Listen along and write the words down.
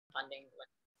funding.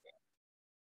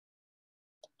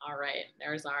 All right,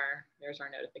 there's our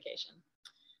notification.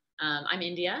 I'm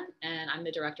India, and I'm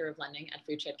the Director of Lending at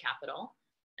Foodshed Capital.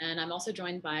 And I'm also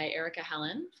joined by Erica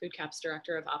Helen, FoodCap's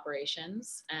Director of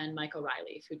Operations, and Michael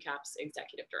Riley, FoodCap's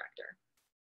Executive Director.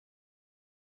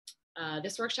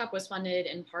 This workshop was funded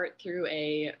in part through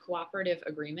a cooperative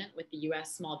agreement with the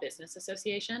US Small Business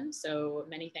Association, so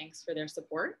many thanks for their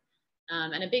support.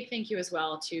 And a big thank you as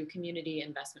well to Community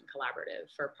Investment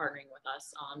Collaborative for partnering with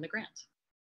us on the grant.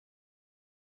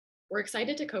 We're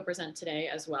excited to co-present today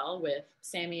as well with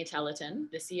Sammy Telleton,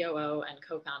 the COO and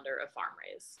co-founder of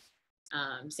FarmRaise.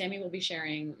 Sammy will be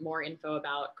sharing more info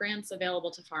about grants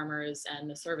available to farmers and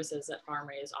the services that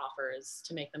FarmRaise offers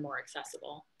to make them more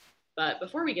accessible. But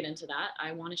before we get into that,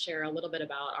 I want to share a little bit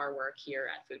about our work here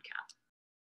at FoodCap.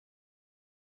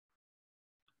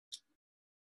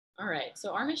 All right,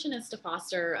 so our mission is to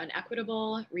foster an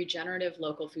equitable, regenerative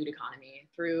local food economy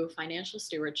through financial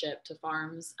stewardship to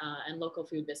farms and local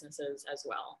food businesses as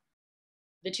well.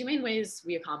 The two main ways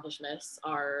we accomplish this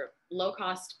are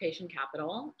low-cost patient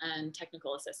capital and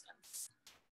technical assistance.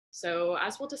 So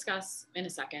as we'll discuss in a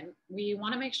second, we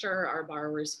want to make sure our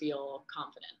borrowers feel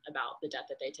confident about the debt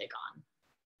that they take on.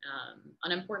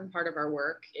 An important part of our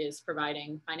work is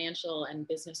providing financial and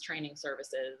business training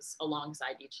services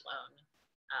alongside each loan.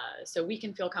 So we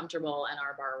can feel comfortable and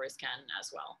our borrowers can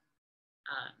as well.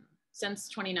 Since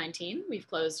 2019, we've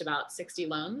closed about 60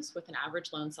 loans with an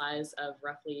average loan size of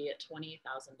roughly $20,000.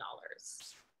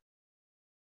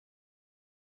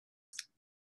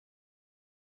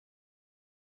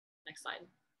 Next slide.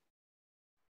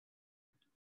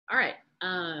 All right,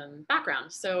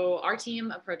 background. So our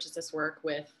team approaches this work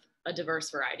with a diverse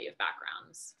variety of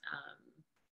backgrounds.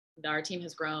 Our team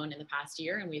has grown in the past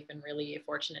year, and we've been really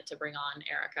fortunate to bring on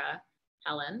Erica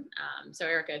Helen. So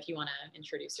Erica, if you want to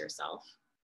introduce yourself.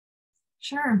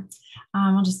 Sure.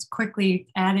 I'll just quickly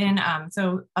add in.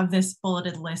 So of this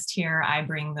bulleted list here, I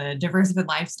bring the diversified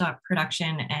livestock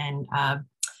production and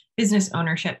business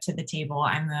ownership to the table.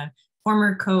 I'm the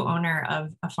former co-owner of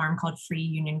a farm called Free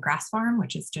Union Grass Farm,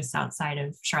 which is just outside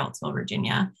of Charlottesville,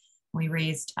 Virginia. We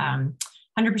raised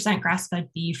 100% grass-fed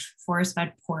beef,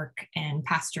 forest-fed pork, and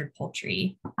pastured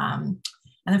poultry. And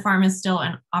the farm is still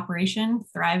in operation,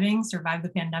 thriving, survived the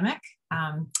pandemic,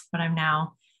 but I'm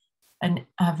now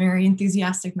a very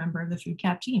enthusiastic member of the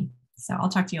FoodCap team. So I'll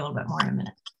talk to you a little bit more in a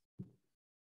minute.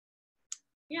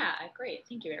 Yeah, great.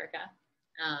 Thank you, Erica.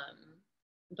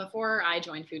 Before I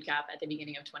joined FoodCap at the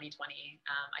beginning of 2020,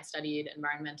 I studied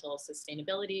environmental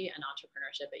sustainability and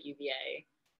entrepreneurship at UVA.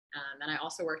 And I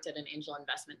also worked at an angel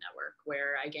investment network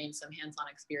where I gained some hands-on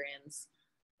experience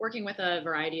working with a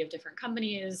variety of different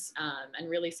companies and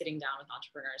really sitting down with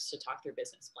entrepreneurs to talk through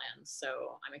business plans.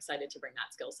 So I'm excited to bring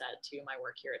that skill set to my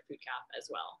work here at FoodCap as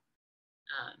well.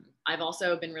 I've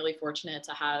also been really fortunate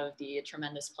to have the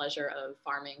tremendous pleasure of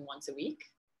farming once a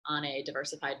week on a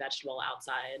diversified vegetable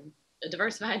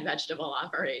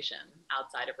operation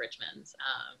outside of Richmond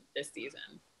this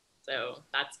season. So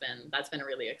that's been a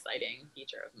really exciting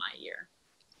feature of my year.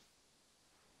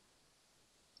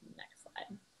 Next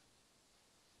slide.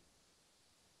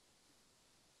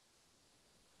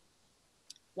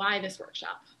 Why this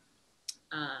workshop?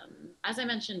 As I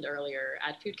mentioned earlier,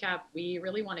 at FoodCap, we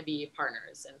really want to be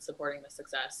partners in supporting the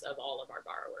success of all of our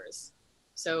borrowers.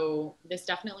 So this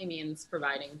definitely means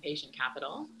providing patient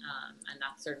capital, and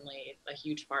that's certainly a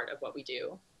huge part of what we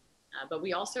do. But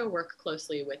we also work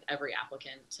closely with every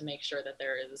applicant to make sure that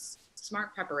there is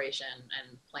smart preparation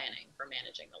and planning for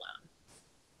managing the loan.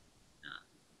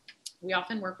 We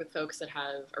often work with folks that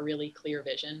have a really clear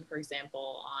vision, for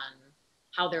example, on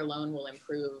how their loan will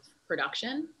improve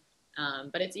production,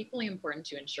 but it's equally important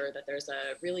to ensure that there's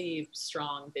a really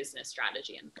strong business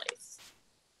strategy in place.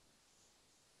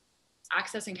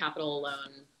 Accessing capital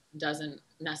alone doesn't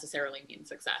necessarily mean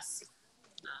success.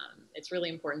 It's really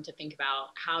important to think about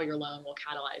how your loan will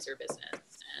catalyze your business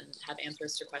and have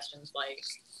answers to questions like,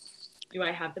 do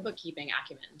I have the bookkeeping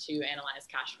acumen to analyze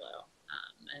cash flow?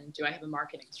 And do I have a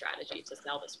marketing strategy to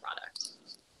sell this product?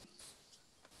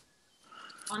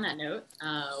 On that note,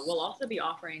 we'll also be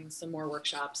offering some more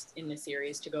workshops in this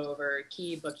series to go over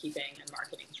key bookkeeping and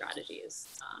marketing strategies.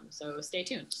 So stay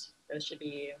tuned. Those should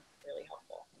be really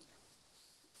helpful.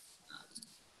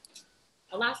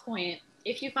 A last point,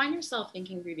 if you find yourself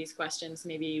thinking through these questions,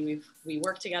 maybe we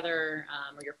work together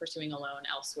or you're pursuing a loan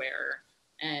elsewhere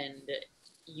and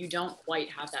you don't quite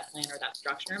have that plan or that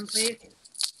structure in place,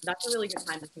 that's a really good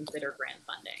time to consider grant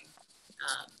funding.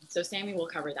 So Sammy will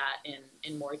cover that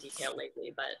in more detail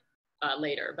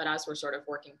later, but as we're sort of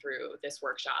working through this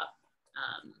workshop,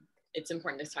 it's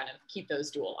important to kind of keep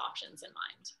those dual options in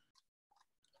mind.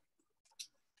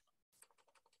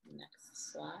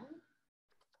 Next slide.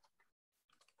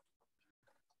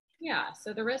 Yeah,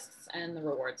 so the risks and the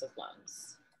rewards of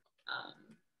loans.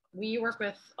 We work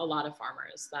with a lot of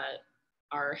farmers that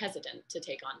are hesitant to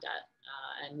take on debt,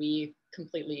 and we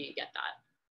completely get that.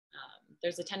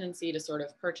 There's a tendency to sort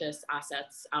of purchase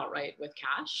assets outright with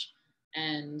cash.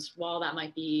 And while that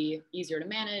might be easier to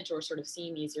manage or sort of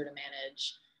seem easier to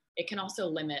manage, it can also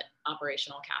limit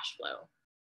operational cash flow.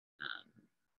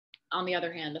 On the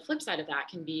other hand, the flip side of that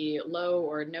can be low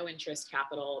or no interest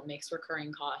capital makes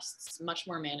recurring costs much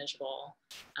more manageable,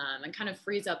 and kind of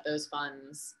frees up those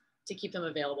funds to keep them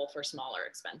available for smaller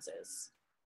expenses.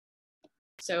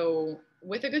 So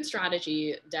with a good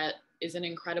strategy, debt is an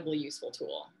incredibly useful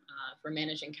tool for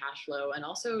managing cash flow and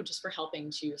also just for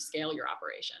helping to scale your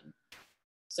operation.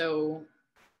 So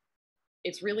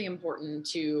it's really important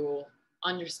to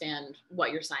understand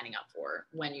what you're signing up for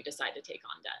when you decide to take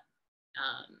on debt.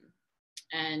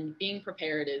 And being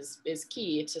prepared is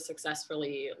key to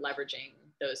successfully leveraging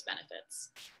those benefits.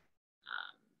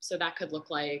 So that could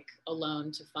look like a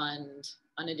loan to fund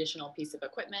an additional piece of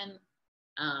equipment,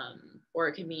 or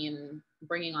it could mean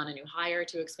bringing on a new hire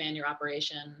to expand your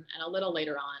operation. And a little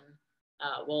later on,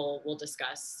 we'll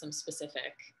discuss some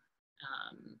specific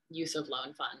use of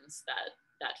loan funds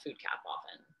that FoodCap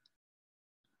often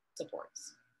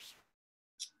supports.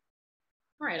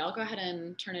 All right, I'll go ahead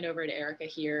and turn it over to Erica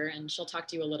here, and she'll talk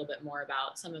to you a little bit more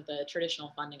about some of the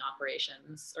traditional funding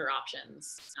operations or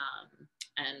options,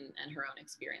 and her own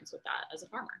experience with that as a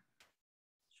farmer.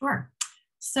 Sure.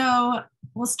 So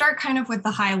we'll start kind of with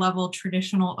the high level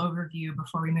traditional overview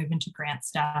before we move into grant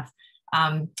stuff.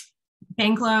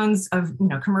 Bank loans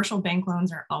commercial bank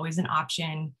loans are always an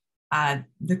option.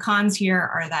 The cons here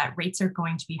are that rates are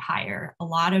going to be higher. A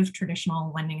lot of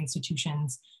traditional lending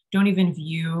institutions don't even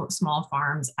view small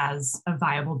farms as a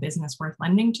viable business worth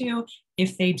lending to.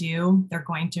 If they do, they're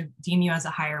going to deem you as a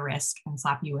higher risk and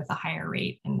slap you with a higher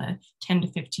rate in the 10 to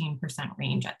 15%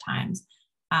 range at times.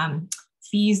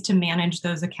 Fees to manage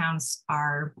those accounts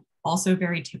are also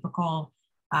very typical.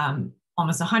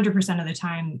 Almost 100% of the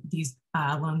time, these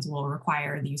loans will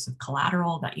require the use of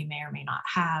collateral that you may or may not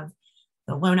have.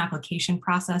 The loan application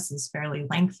process is fairly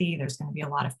lengthy. There's going to be a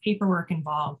lot of paperwork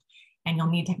involved, and you'll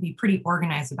need to be pretty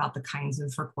organized about the kinds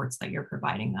of reports that you're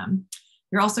providing them.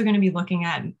 You're also going to be looking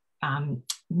at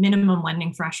minimum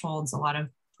lending thresholds. A lot of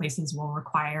places will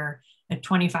require a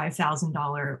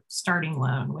 $25,000 starting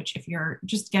loan, which if you're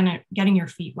just getting your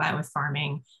feet wet with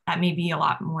farming, that may be a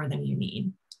lot more than you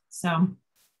need. So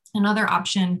another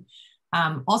option,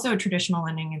 also traditional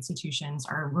lending institutions,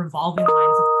 are revolving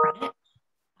lines of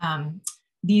credit.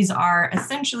 These are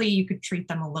essentially, you could treat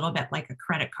them a little bit like a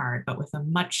credit card, but with a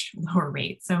much lower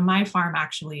rate. So my farm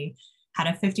actually had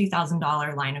a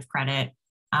 $50,000 line of credit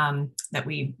that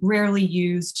we rarely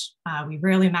used. We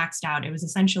rarely maxed out. It was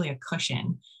essentially a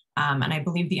cushion. And I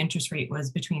believe the interest rate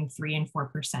was between 3 and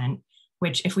 4%,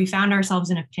 which if we found ourselves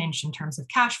in a pinch in terms of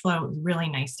cash flow, it was really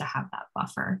nice to have that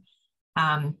buffer.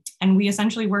 And we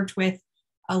essentially worked with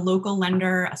a local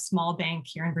lender, a small bank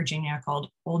here in Virginia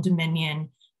called Old Dominion.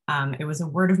 It was a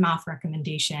word of mouth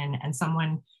recommendation, and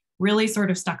someone really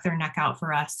sort of stuck their neck out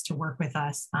for us to work with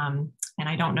us. And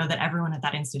I don't know that everyone at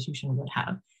that institution would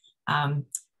have.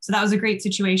 So that was a great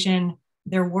situation.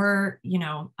 There were,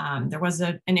 there was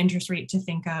an interest rate to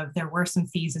think of. There were some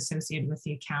fees associated with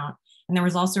the account. And there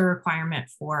was also a requirement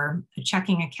for a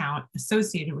checking account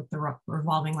associated with the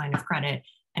revolving line of credit.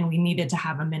 And we needed to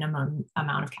have a minimum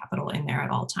amount of capital in there at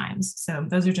all times. So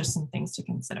those are just some things to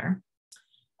consider.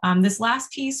 This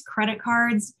last piece, credit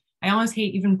cards, I almost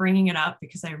hate even bringing it up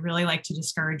because I really like to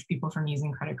discourage people from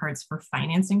using credit cards for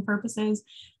financing purposes.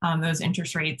 Those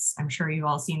interest rates, I'm sure you've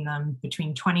all seen them,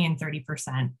 between 20 and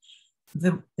 30%.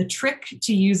 The trick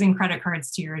to using credit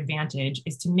cards to your advantage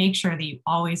is to make sure that you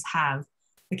always have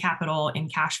the capital in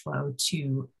cash flow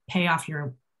to pay off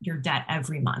your debt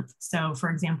every month. So for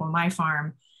example, my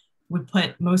farm would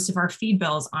put most of our feed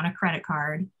bills on a credit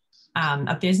card,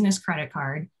 a business credit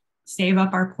card, save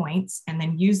up our points, and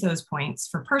then use those points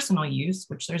for personal use,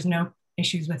 which there's no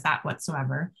issues with that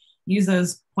whatsoever. Use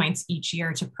those points each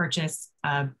year to purchase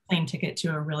a plane ticket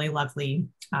to a really lovely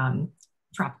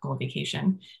tropical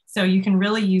vacation. So you can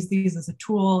really use these as a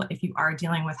tool if you are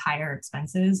dealing with higher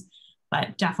expenses,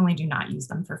 but definitely do not use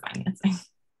them for financing.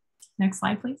 Next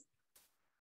slide, please.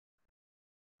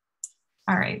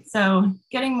 All right, so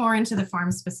getting more into the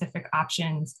farm-specific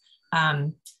options,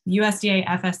 USDA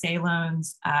FSA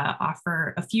loans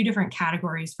offer a few different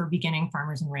categories for beginning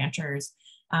farmers and ranchers.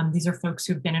 These are folks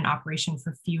who've been in operation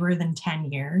for fewer than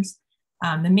 10 years.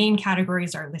 The main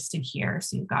categories are listed here.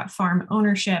 So you've got farm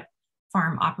ownership,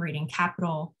 farm operating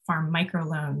capital, farm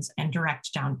microloans, and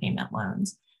direct down payment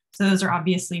loans. So those are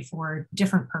obviously for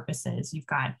different purposes. You've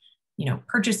got,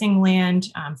 purchasing land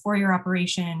for your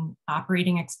operation,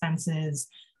 operating expenses,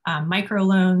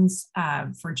 microloans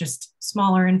for just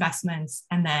smaller investments,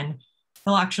 and then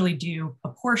they'll actually do a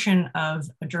portion of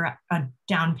a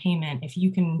down payment if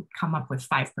you can come up with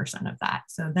 5% of that.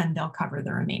 So then they'll cover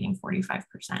the remaining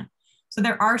 45%. So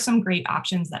there are some great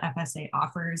options that FSA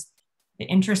offers. The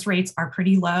interest rates are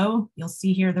pretty low. You'll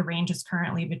see here the range is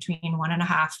currently between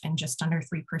 1.5% and just under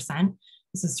 3%.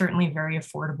 This is certainly very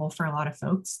affordable for a lot of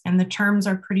folks. And the terms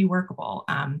are pretty workable,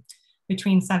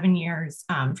 between 7 years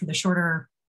for the shorter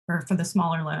or for the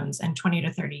smaller loans and 20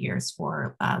 to 30 years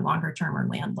for longer term or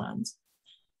land loans.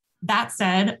 That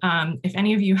said, if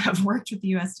any of you have worked with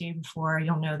the USDA before,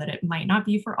 you'll know that it might not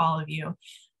be for all of you.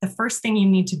 The first thing you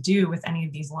need to do with any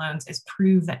of these loans is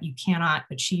prove that you cannot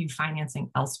achieve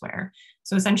financing elsewhere.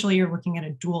 So essentially, you're looking at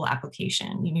a dual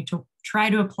application. You need to try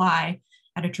to apply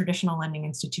at a traditional lending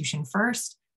institution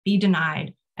first, be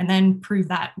denied, and then prove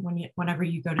that whenever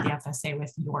you go to the FSA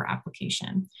with your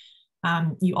application.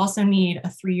 You also need a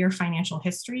 3-year financial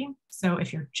history. So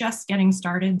if you're just getting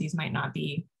started, these might not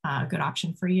be a good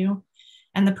option for you.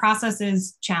 And the process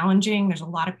is challenging. There's a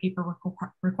lot of paperwork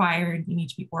required. You need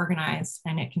to be organized,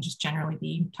 and it can just generally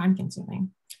be time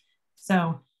consuming.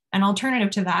 So an alternative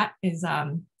to that is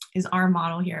our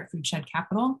model here at Foodshed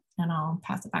Capital. And I'll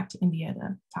pass it back to India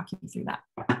to talk you through that.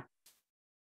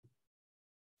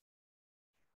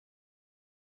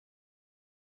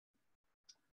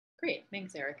 Great,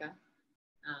 thanks, Erica.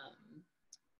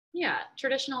 Yeah,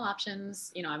 traditional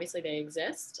options, obviously they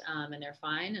exist and they're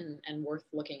fine and worth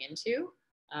looking into.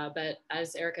 But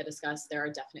as Erica discussed, there are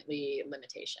definitely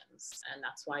limitations, and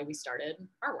that's why we started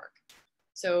our work.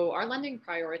 So our lending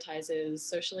prioritizes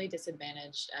socially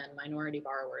disadvantaged and minority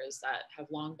borrowers that have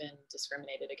long been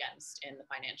discriminated against in the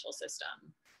financial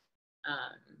system.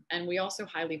 And we also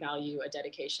highly value a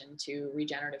dedication to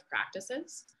regenerative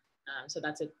practices. So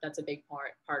that's a big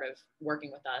part of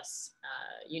working with us.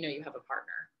 You have a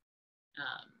partner.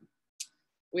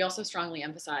 We also strongly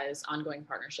emphasize ongoing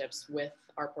partnerships with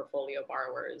our portfolio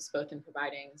borrowers, both in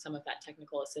providing some of that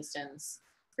technical assistance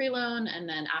pre-loan, and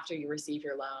then after you receive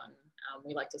your loan,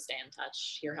 we like to stay in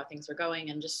touch, hear how things are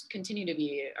going, and just continue to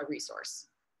be a resource.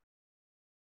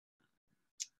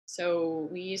 So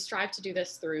we strive to do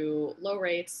this through low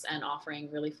rates and offering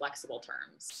really flexible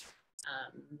terms.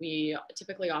 We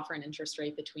typically offer an interest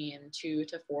rate between 2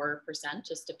 to 4%,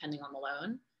 just depending on the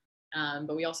loan.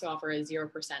 But we also offer a 0%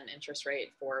 interest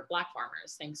rate for Black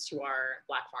farmers, thanks to our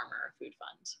Black Farmer Food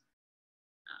Fund.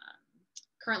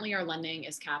 Currently, our lending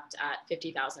is capped at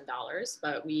 $50,000,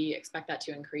 but we expect that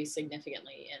to increase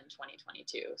significantly in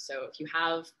 2022. So if you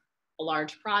have a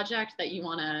large project that you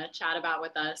want to chat about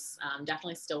with us,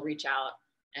 definitely still reach out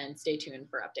and stay tuned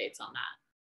for updates on that.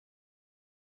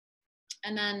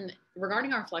 And then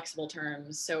regarding our flexible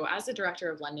terms, so as a director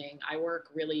of lending, I work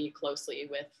really closely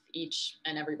with each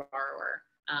and every borrower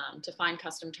to find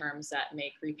custom terms that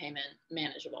make repayment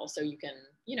manageable, so you can,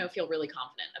 feel really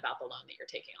confident about the loan that you're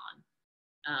taking on.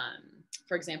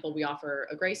 For example, we offer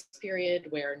a grace period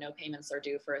where no payments are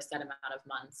due for a set amount of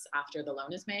months after the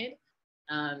loan is made.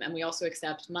 And we also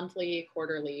accept monthly,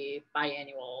 quarterly,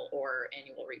 biannual, or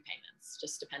annual repayments,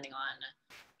 just depending on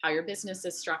how your business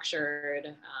is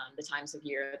structured, the times of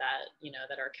year that,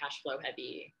 that are cash flow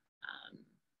heavy,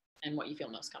 and what you feel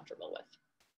most comfortable with.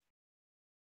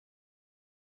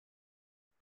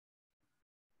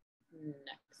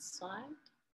 Next slide.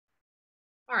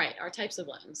 All right, our types of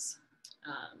loans.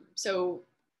 So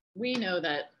we know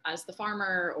that as the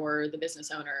farmer or the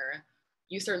business owner,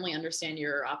 you certainly understand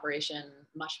your operation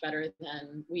much better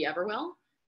than we ever will.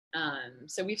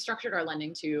 So we've structured our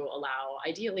lending to allow,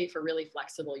 ideally, for really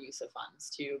flexible use of funds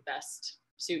to best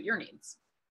suit your needs.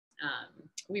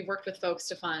 We've worked with folks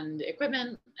to fund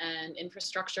equipment and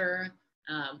infrastructure,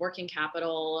 working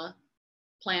capital,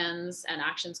 plans and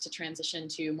actions to transition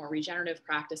to more regenerative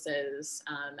practices,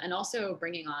 and also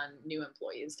bringing on new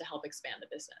employees to help expand the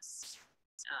business.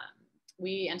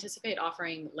 We anticipate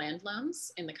offering land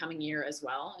loans in the coming year as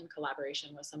well, in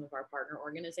collaboration with some of our partner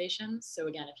organizations. So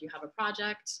again, if you have a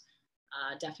project,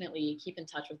 definitely keep in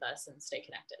touch with us and stay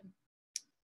connected.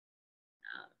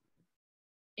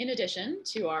 In addition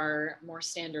to our more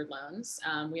standard loans,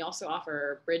 we also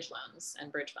offer bridge loans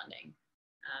and bridge funding.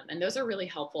 And those are really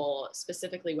helpful,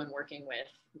 specifically when working with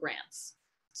grants.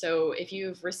 So if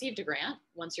you've received a grant,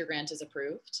 once your grant is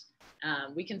approved,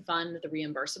 we can fund the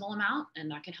reimbursable amount, and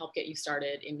that can help get you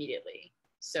started immediately.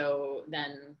 So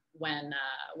then when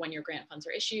your grant funds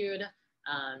are issued,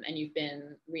 and you've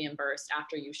been reimbursed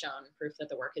after you've shown proof that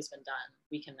the work has been done,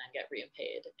 we can then get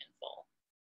repaid in full.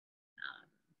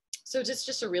 So it's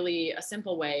just a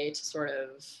simple way to sort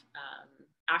of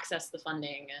access the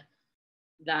funding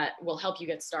that will help you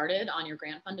get started on your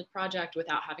grant funded project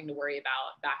without having to worry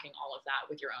about backing all of that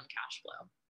with your own cash flow.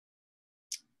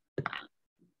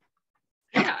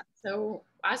 Yeah, so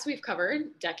as we've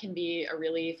covered, debt can be a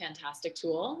really fantastic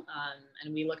tool,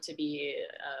 and we look to be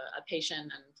a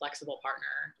patient and flexible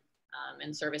partner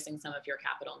in servicing some of your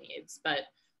capital needs. But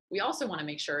we also want to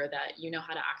make sure that you know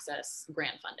how to access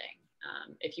grant funding.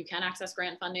 If you can access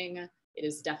grant funding, it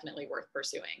is definitely worth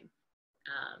pursuing.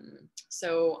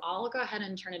 So I'll go ahead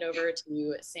and turn it over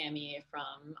to Sammy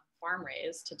from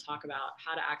FarmRaise to talk about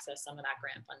how to access some of that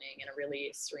grant funding in a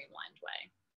really streamlined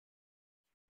way.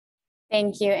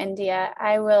 Thank you, India.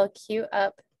 I will queue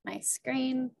up my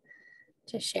screen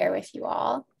to share with you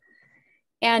all.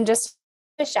 And just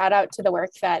a shout out to the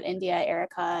work that India,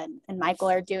 Erica, and Michael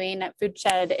are doing at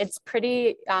Foodshed. It's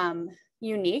pretty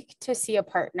unique to see a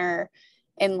partner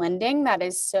in lending that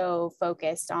is so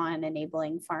focused on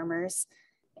enabling farmers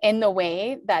in the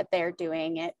way that they're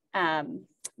doing it.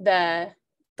 The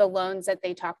loans that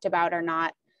they talked about are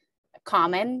not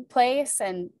commonplace,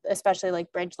 and especially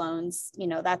like bridge loans,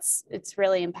 it's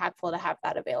really impactful to have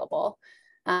that available.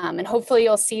 And hopefully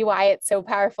you'll see why it's so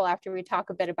powerful after we talk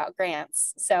a bit about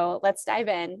grants. So let's dive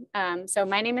in. So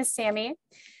my name is Sammy.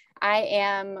 I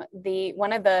am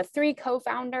one of the 3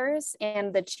 co-founders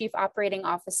and the chief operating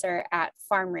officer at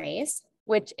FarmRaise,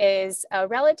 which is a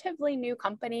relatively new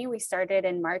company. We started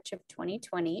in March of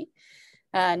 2020,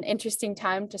 an interesting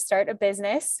time to start a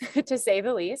business, to say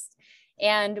the least.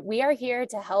 And we are here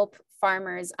to help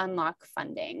farmers unlock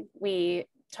funding. We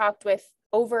talked with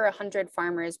over 100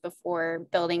 farmers before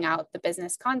building out the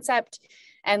business concept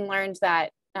and learned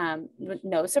that,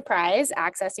 no surprise,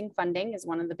 accessing funding is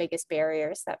one of the biggest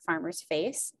barriers that farmers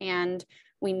face. And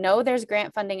we know there's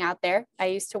grant funding out there. I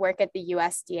used to work at the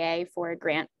USDA for a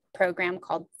grant program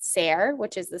called SARE,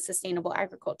 which is the Sustainable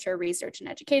Agriculture Research and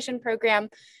Education Program.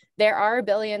 There are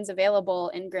billions available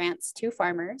in grants to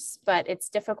farmers, but it's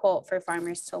difficult for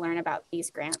farmers to learn about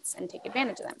these grants and take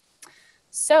advantage of them.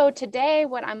 So today,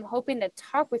 what I'm hoping to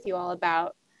talk with you all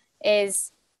about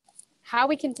is how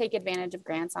we can take advantage of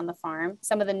grants on the farm,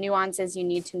 some of the nuances you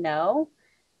need to know,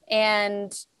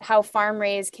 and how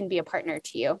FarmRaise can be a partner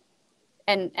to you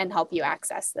and help you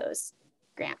access those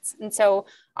grants. And so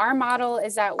our model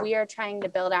is that we are trying to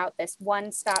build out this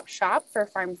one-stop shop for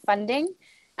farm funding,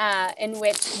 in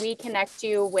which we connect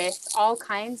you with all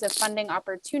kinds of funding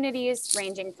opportunities,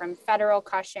 ranging from federal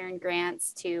cost-sharing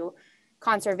grants to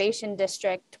conservation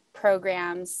district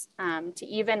programs, to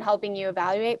even helping you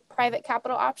evaluate private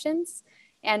capital options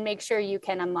and make sure you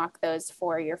can unlock those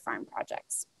for your farm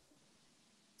projects.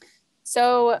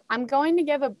 So I'm going to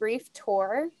give a brief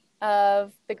tour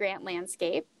of the grant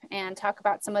landscape and talk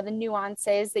about some of the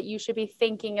nuances that you should be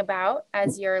thinking about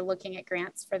as you're looking at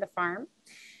grants for the farm.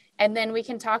 And then we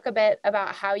can talk a bit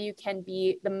about how you can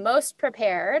be the most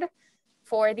prepared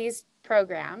for these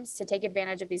programs to take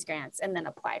advantage of these grants and then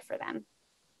apply for them.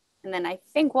 And then I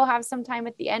think we'll have some time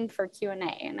at the end for Q&A,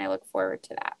 and I look forward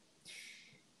to that.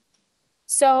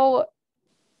 So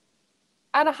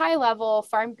at a high level,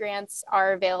 farm grants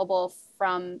are available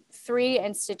from 3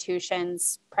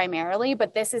 institutions primarily,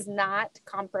 but this is not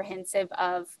comprehensive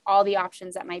of all the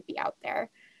options that might be out there.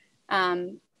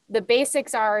 The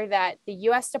basics are that the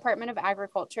U.S. Department of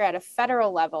Agriculture at a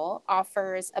federal level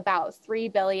offers about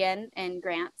 $3 billion in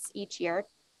grants each year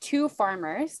to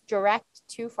farmers, direct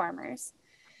to farmers.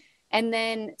 And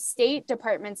then state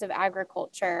departments of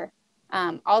agriculture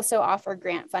also offer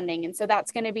grant funding. And so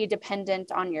that's going to be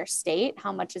dependent on your state,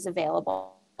 how much is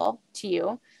available to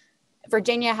you.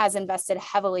 Virginia has invested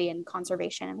heavily in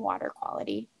conservation and water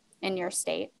quality in your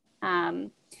state.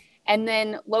 And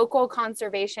then local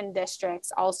conservation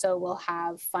districts also will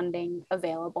have funding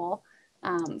available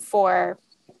for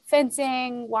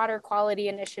fencing, water quality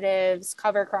initiatives,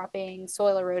 cover cropping,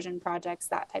 soil erosion projects,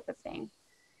 that type of thing.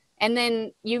 And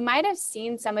then you might have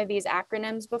seen some of these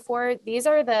acronyms before. These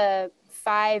are the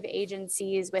 5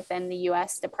 agencies within the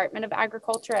U.S. Department of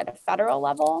Agriculture at a federal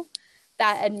level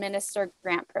that administer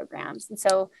grant programs. And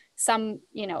so some,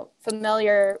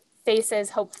 familiar faces,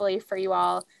 hopefully for you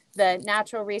all. The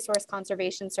Natural Resource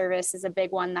Conservation Service is a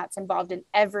big one that's involved in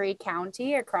every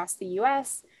county across the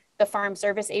U.S. The Farm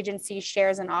Service Agency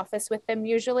shares an office with them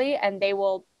usually, and they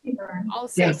will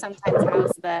also sometimes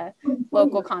house the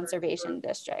local conservation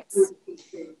districts.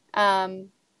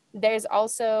 There's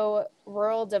also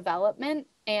Rural Development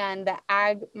and the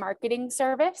Ag Marketing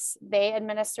Service. They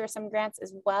administer some grants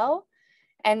as well.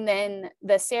 And then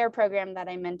the SARE program that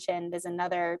I mentioned is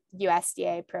another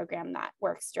USDA program that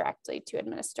works directly to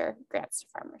administer grants to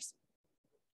farmers.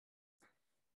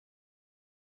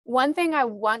 One thing I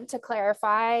want to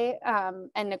clarify,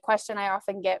 and a question I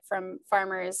often get from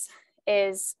farmers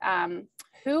is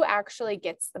who actually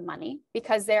gets the money?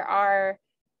 Because there are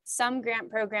some grant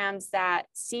programs that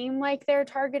seem like they're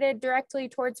targeted directly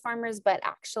towards farmers, but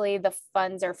actually the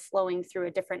funds are flowing through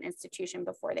a different institution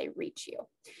before they reach you.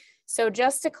 So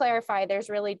just to clarify, there's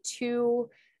really two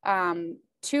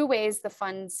ways the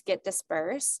funds get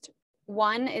dispersed.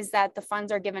 One is that the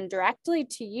funds are given directly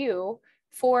to you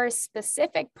for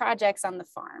specific projects on the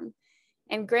farm.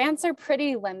 And grants are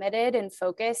pretty limited and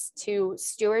focused to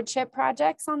stewardship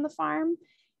projects on the farm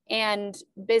and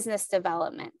business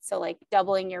development. So like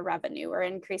doubling your revenue or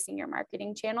increasing your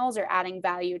marketing channels or adding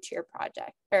value to your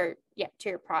project or to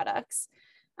your products.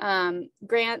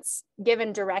 Grants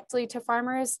given directly to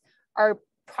farmers are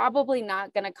probably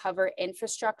not going to cover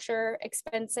infrastructure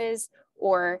expenses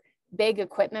or big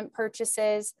equipment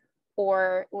purchases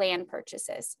or land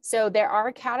purchases. So there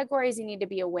are categories you need to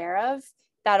be aware of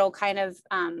that'll kind of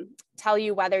tell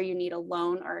you whether you need a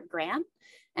loan or a grant.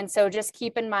 And so just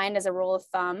keep in mind as a rule of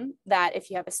thumb that if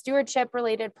you have a stewardship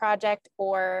related project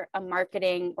or a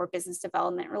marketing or business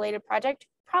development related project,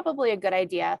 probably a good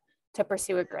idea to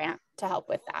pursue a grant to help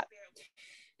with that.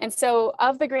 And so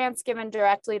of the grants given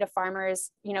directly to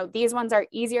farmers, these ones are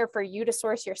easier for you to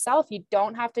source yourself. You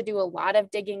don't have to do a lot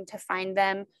of digging to find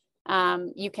them.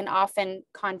 You can often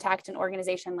contact an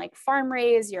organization like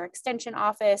FarmRaise, your extension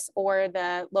office, or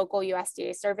the local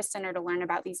USDA service center to learn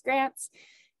about these grants.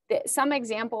 Some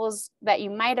examples that you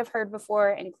might have heard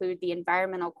before include the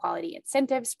Environmental Quality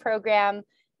Incentives Program,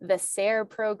 the SARE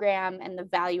program, and the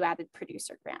Value Added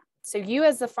Producer Grant. So you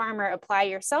as the farmer apply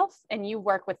yourself and you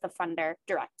work with the funder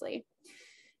directly.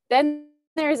 Then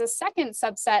there's a second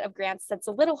subset of grants that's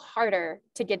a little harder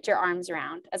to get your arms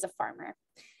around as a farmer.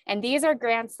 And these are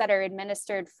grants that are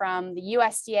administered from the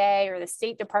USDA or the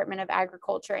State Department of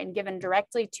Agriculture and given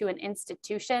directly to an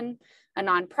institution, a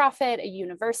nonprofit, a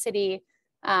university,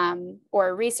 or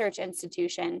a research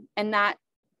institution. And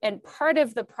part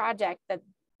of the project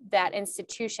that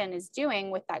institution is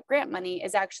doing with that grant money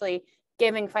is actually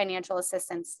giving financial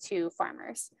assistance to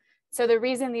farmers. So the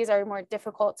reason these are more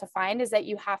difficult to find is that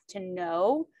you have to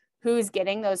know who's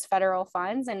getting those federal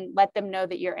funds and let them know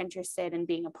that you're interested in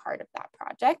being a part of that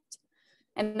project.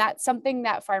 And that's something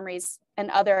that FarmRaise and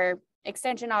other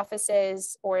extension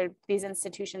offices or these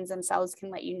institutions themselves can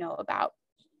let you know about.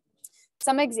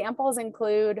 Some examples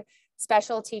include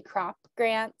specialty crop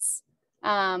grants,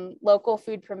 local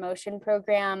food promotion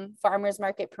program, farmers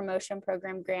market promotion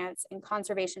program grants, and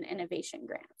conservation innovation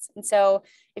grants. And so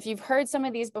if you've heard some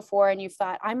of these before and you've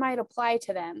thought, I might apply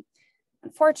to them,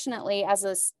 unfortunately, as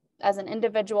an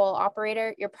individual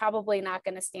operator, you're probably not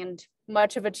going to stand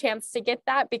much of a chance to get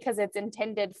that because it's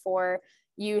intended for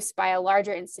use by a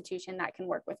larger institution that can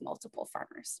work with multiple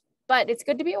farmers. But it's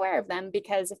good to be aware of them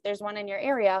because if there's one in your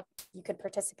area, you could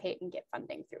participate and get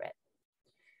funding through it.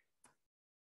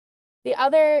 The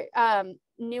other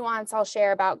nuance I'll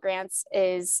share about grants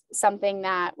is something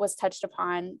that was touched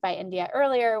upon by India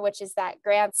earlier, which is that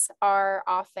grants are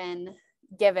often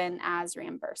given as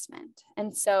reimbursement.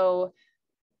 And so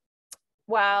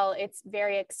while it's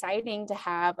very exciting to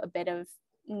have a bit of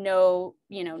no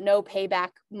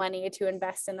payback money to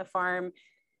invest in the farm,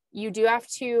 you do have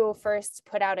to first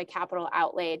put out a capital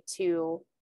outlay to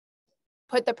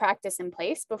put the practice in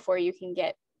place before you can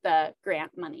get the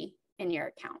grant money in your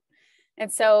account.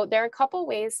 And so there are a couple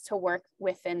ways to work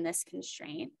within this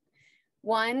constraint.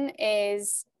 One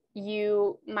is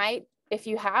you might, if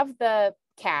you have the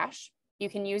cash, you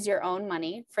can use your own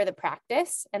money for the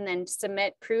practice and then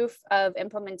submit proof of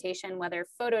implementation, whether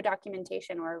photo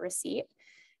documentation or a receipt,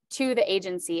 to the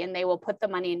agency, and they will put the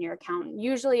money in your account.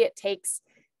 Usually it takes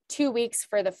 2 weeks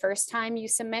for the first time you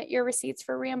submit your receipts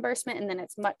for reimbursement, and then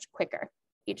it's much quicker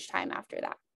each time after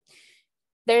that.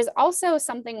 There's also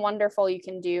something wonderful you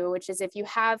can do, which is if you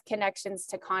have connections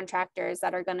to contractors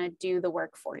that are going to do the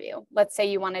work for you. Let's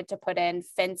say you wanted to put in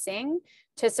fencing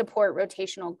to support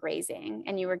rotational grazing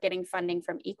and you were getting funding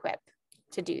from EQIP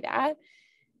to do that.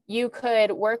 You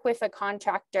could work with a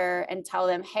contractor and tell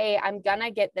them, hey, I'm going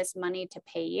to get this money to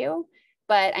pay you,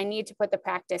 but I need to put the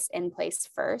practice in place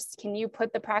first. Can you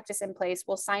put the practice in place?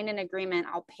 We'll sign an agreement.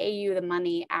 I'll pay you the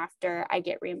money after I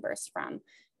get reimbursed from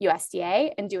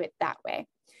USDA, and do it that way.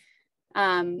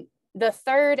 The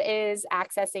third is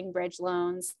accessing bridge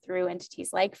loans through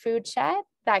entities like Foodshed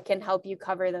that can help you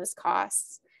cover those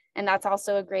costs. And that's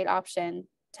also a great option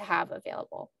to have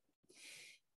available.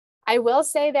 I will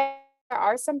say that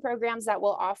are some programs that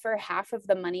will offer half of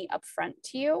the money upfront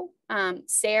to you.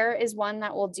 SARE is one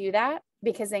that will do that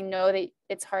because they know that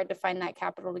it's hard to find that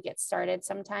capital to get started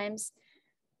sometimes.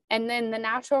 And then the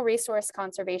Natural Resource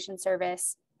Conservation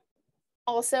Service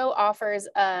also offers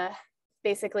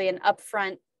basically an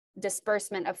upfront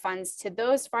disbursement of funds to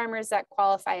those farmers that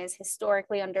qualify as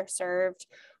historically underserved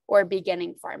or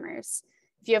beginning farmers.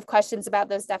 If you have questions about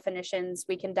those definitions,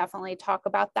 we can definitely talk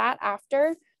about that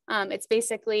after. It's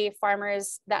basically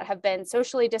farmers that have been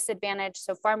socially disadvantaged,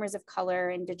 so farmers of color,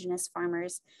 Indigenous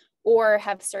farmers, or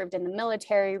have served in the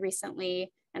military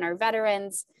recently and are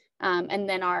veterans. And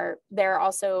then there are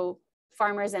also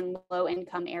farmers in low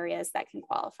income areas that can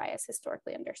qualify as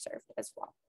historically underserved as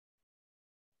well.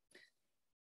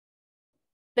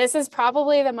 This is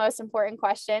probably the most important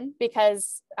question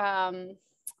because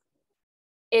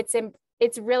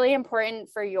it's really important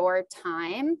for your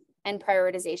time and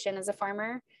prioritization as a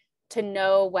farmer to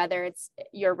know whether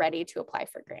you're ready to apply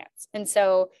for grants. And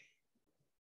so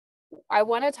I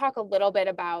want to talk a little bit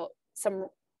about some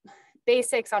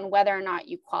basics on whether or not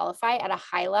you qualify at a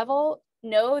high level.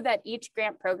 Know that each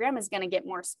grant program is going to get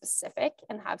more specific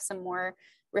and have some more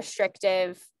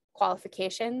restrictive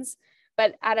qualifications.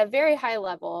 But at a very high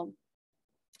level,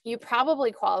 you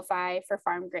probably qualify for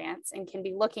farm grants and can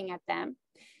be looking at them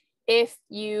if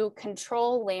you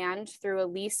control land through a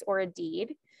lease or a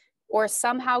deed, or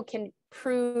somehow can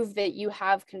prove that you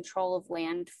have control of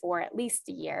land for at least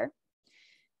a year.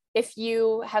 If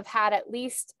you have had at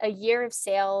least a year of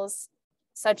sales,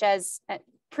 such as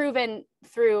proven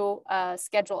through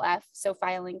Schedule F, so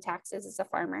filing taxes as a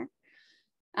farmer.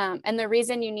 And the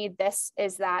reason you need this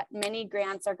is that many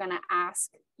grants are going to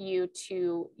ask you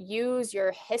to use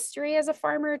your history as a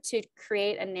farmer to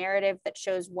create a narrative that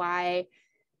shows why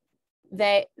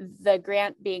the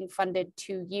grant being funded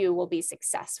to you will be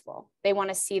successful. They want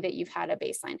to see that you've had a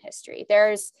baseline history.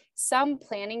 There's some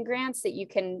planning grants that you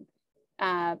can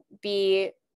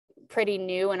be pretty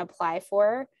new and apply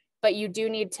for, but you do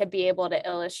need to be able to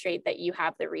illustrate that you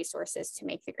have the resources to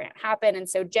make the grant happen. And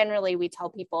so generally we tell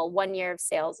people 1 year of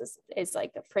sales is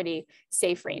like a pretty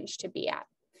safe range to be at.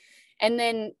 And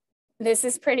then this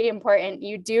is pretty important.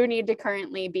 You do need to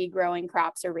currently be growing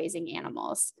crops or raising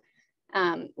animals.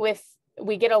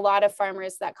 We get a lot of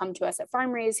farmers that come to us at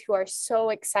FarmRaise who are so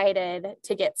excited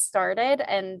to get started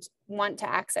and want to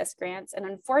access grants. And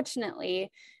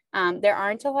unfortunately, there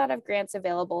aren't a lot of grants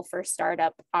available for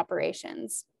startup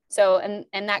operations. So,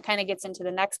 and that kind of gets into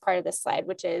the next part of this slide,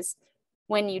 which is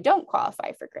when you don't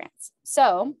qualify for grants.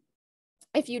 So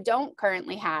if you don't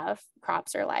currently have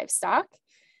crops or livestock,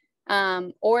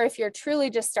 or if you're truly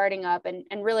just starting up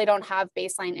and really don't have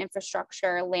baseline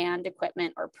infrastructure, land,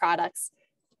 equipment, or products,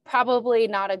 probably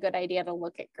not a good idea to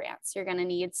look at grants. You're going to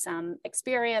need some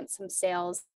experience, some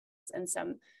sales, and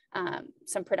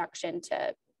some production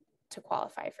to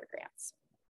qualify for grants.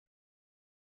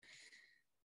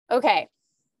 Okay,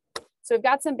 so we've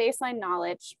got some baseline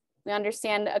knowledge. We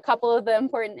understand a couple of the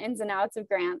important ins and outs of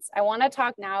grants. I want to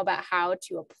talk now about how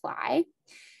to apply.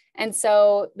 And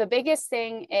so the biggest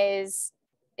thing is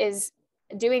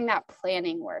doing that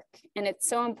planning work. And it's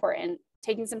so important,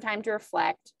 taking some time to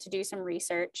reflect, to do some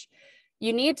research.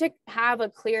 You need to have a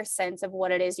clear sense of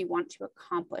what it is you want to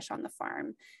accomplish on the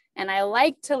farm. And I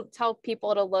like to tell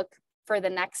people to look for the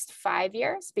next 5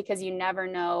 years because you never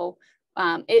know.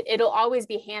 It'll always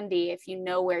be handy if you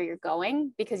know where you're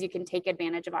going because you can take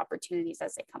advantage of opportunities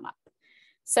as they come up.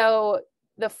 So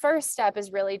the first step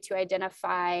is really to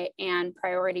identify and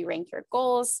priority rank your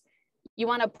goals. You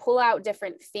want to pull out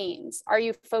different themes. Are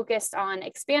you focused on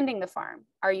expanding the farm?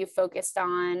 Are you focused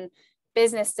on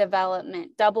business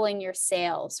development, doubling your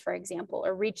sales, for example,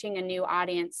 or reaching a new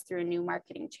audience through a new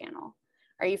marketing channel?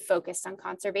 Are you focused on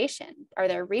conservation? Are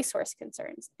there resource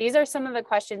concerns? These are some of the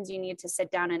questions you need to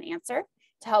sit down and answer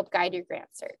to help guide your grant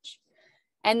search.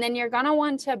 And then you're going to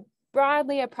want to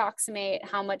broadly approximate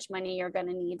how much money you're going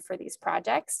to need for these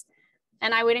projects.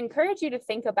 And I would encourage you to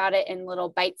think about it in little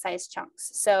bite-sized chunks.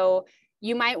 So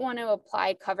you might want to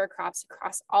apply cover crops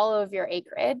across all of your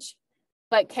acreage,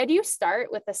 but could you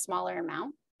start with a smaller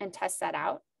amount and test that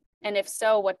out? And if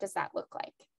so, what does that look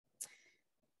like?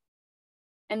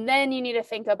 And then you need to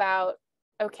think about,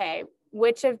 okay,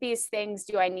 which of these things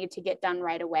do I need to get done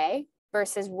right away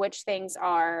versus which things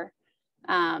are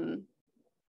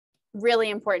really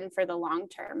important for the long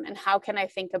term? And how can I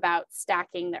think about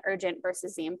stacking the urgent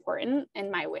versus the important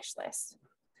in my wish list?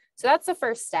 So that's the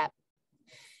first step.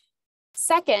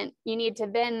 Second, you need to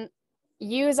then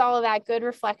use all of that good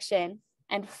reflection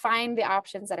and find the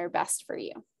options that are best for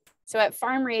you. So at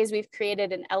FarmRaise, we've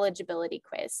created an eligibility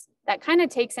quiz that kind of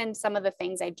takes in some of the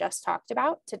things I just talked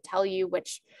about to tell you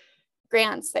which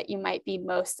grants that you might be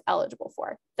most eligible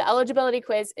for. The eligibility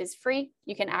quiz is free.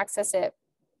 You can access it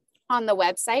on the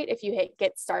website if you hit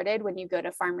get started when you go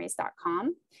to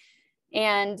farmraise.com.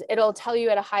 And it'll tell you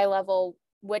at a high level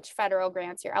which federal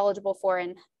grants you're eligible for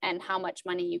and how much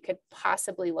money you could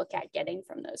possibly look at getting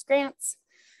from those grants.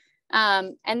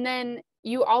 And then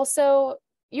you also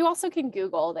can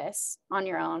Google this on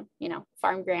your own,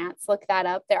 farm grants, look that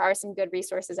up. There are some good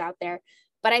resources out there.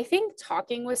 But I think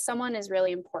talking with someone is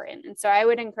really important. And so I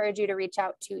would encourage you to reach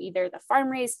out to either the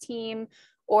FarmRaise team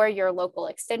or your local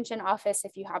extension office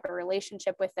if you have a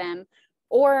relationship with them,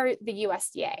 or the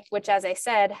USDA, which, as I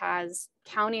said, has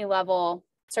county level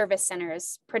service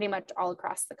centers pretty much all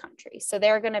across the country. So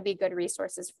they're going to be good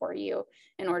resources for you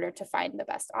in order to find the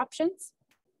best options.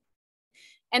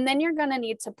 And then you're going to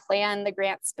need to plan the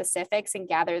grant specifics and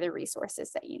gather the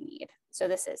resources that you need. So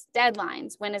this is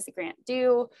deadlines. When is the grant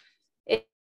due?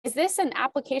 Is this an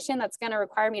application that's going to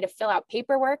require me to fill out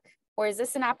paperwork? Or is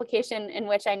this an application in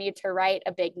which I need to write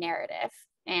a big narrative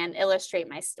and illustrate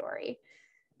my story?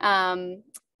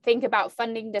 Think about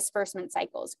funding disbursement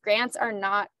cycles. Grants are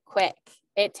not quick.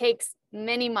 It takes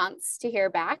many months to hear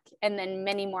back and then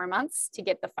many more months to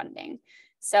get the funding.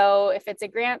 So if it's a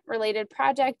grant related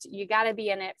project, you got to be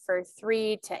in it for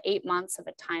 3 to 8 months of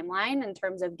a timeline in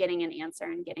terms of getting an answer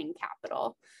and getting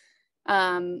capital,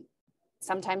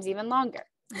 sometimes even longer.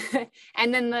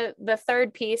 And then the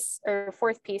third piece or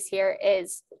fourth piece here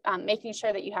is making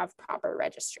sure that you have proper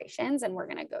registrations. And we're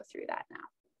going to go through that now.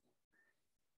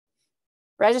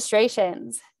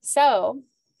 Registrations. So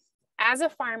as a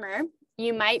farmer,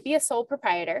 you might be a sole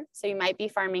proprietor. So you might be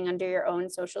farming under your own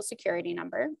social security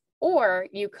number, or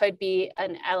you could be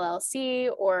an LLC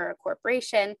or a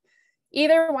corporation.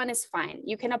 Either one is fine.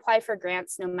 You can apply for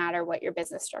grants no matter what your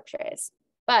business structure is,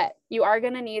 but you are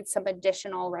going to need some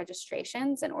additional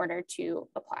registrations in order to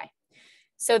apply.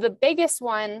 So the biggest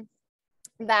one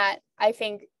that I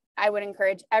think I would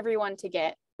encourage everyone to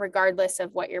get, regardless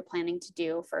of what you're planning to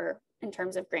do in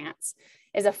terms of grants,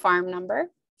 is a farm number.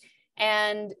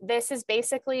 And this is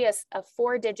basically a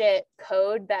 4-digit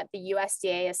code that the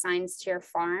USDA assigns to your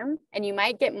farm. And you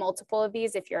might get multiple of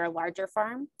these if you're a larger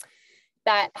farm.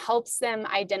 That helps them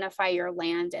identify your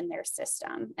land in their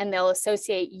system, and they'll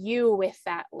associate you with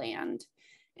that land.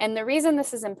 And the reason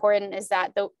this is important is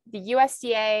that the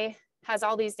USDA has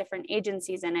all these different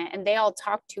agencies in it, and they all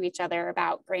talk to each other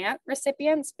about grant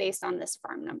recipients based on this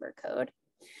farm number code.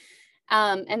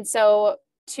 And so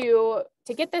to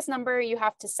get this number, you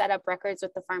have to set up records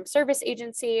with the Farm Service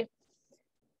Agency.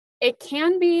 It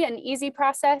can be an easy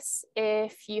process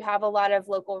if you have a lot of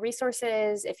local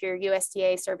resources, if your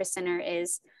USDA service center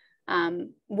is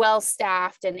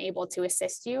well-staffed and able to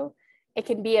assist you. It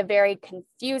can be a very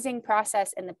confusing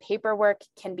process, and the paperwork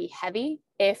can be heavy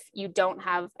if you don't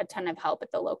have a ton of help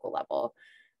at the local level.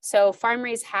 So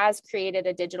FarmRaise has created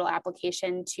a digital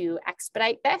application to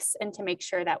expedite this and to make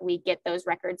sure that we get those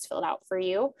records filled out for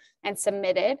you and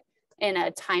submitted in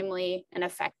a timely and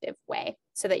effective way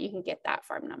so that you can get that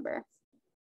farm number.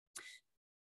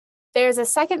 There's a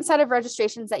second set of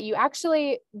registrations that you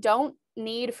actually don't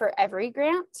need for every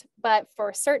grant, but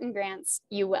for certain grants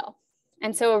you will.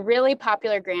 And so a really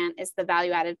popular grant is the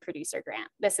Value Added Producer Grant.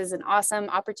 This is an awesome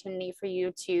opportunity for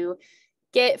you to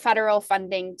get federal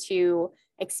funding to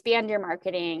expand your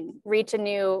marketing, reach a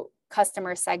new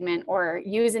customer segment, or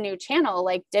use a new channel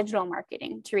like digital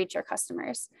marketing to reach your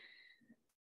customers.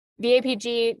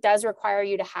 VAPG does require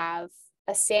you to have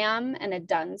a SAM and a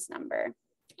DUNS number.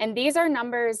 And these are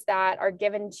numbers that are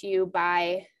given to you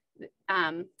by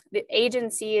the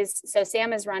agencies. So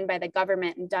SAM is run by the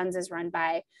government and DUNS is run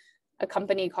by a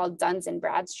company called Duns and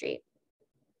Bradstreet.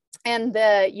 And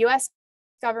the US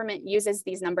government uses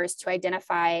these numbers to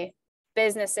identify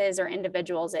businesses or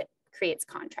individuals it creates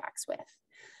contracts with.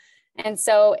 And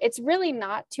so it's really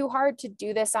not too hard to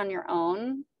do this on your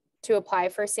own to apply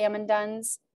for SAM and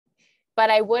DUNS. But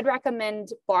I would recommend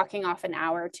blocking off an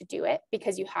hour to do it,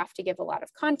 because you have to give a lot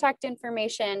of contact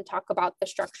information, talk about the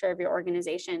structure of your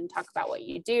organization, talk about what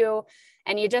you do.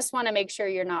 And you just want to make sure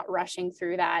you're not rushing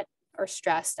through that or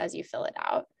stressed as you fill it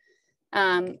out.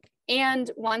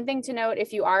 And one thing to note,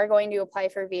 if you are going to apply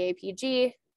for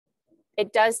VAPG,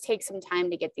 it does take some time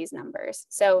to get these numbers.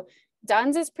 So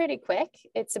DUNS is pretty quick.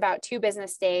 It's about 2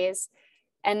 business days.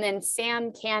 And then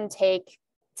SAM can take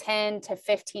 10 to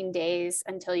 15 days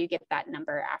until you get that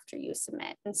number after you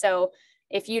submit. And so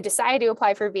if you decide to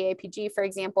apply for VAPG, for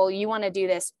example, you want to do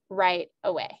this right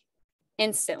away,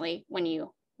 instantly when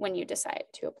you decide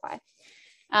to apply.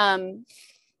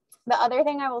 The other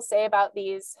thing I will say about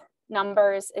these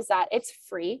numbers is that it's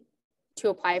free to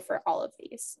apply for all of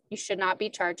these. You should not be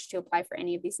charged to apply for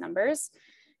any of these numbers.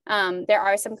 There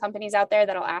are some companies out there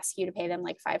that'll ask you to pay them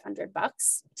like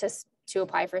 $500 to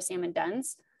apply for Salmon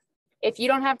Duns. If you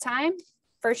don't have time,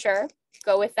 for sure,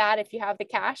 go with that if you have the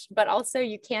cash, but also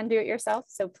you can do it yourself.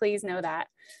 So please know that.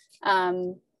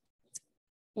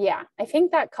 Yeah, I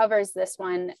think that covers this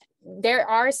one. There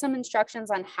are some instructions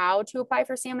on how to apply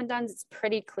for Salmon Duns. It's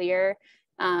pretty clear.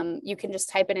 You can just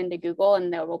type it into Google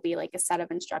and there will be like a set of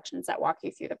instructions that walk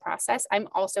you through the process. I'm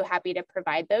also happy to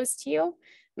provide those to you.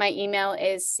 My email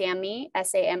is Sammy,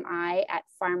 SAMI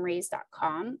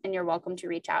 @farmraise.com, and you're welcome to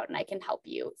reach out and I can help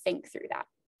you think through that.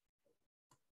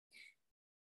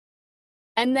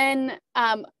 And then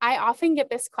I often get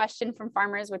this question from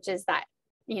farmers, which is that,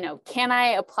 can I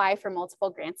apply for multiple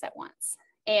grants at once?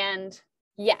 And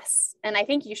yes, and I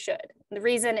think you should. The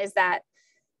reason is that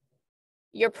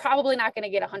you're probably not going to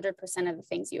get 100% of the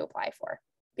things you apply for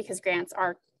because grants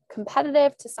are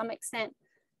competitive to some extent.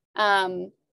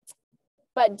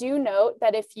 But do note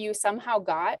that if you somehow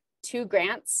got 2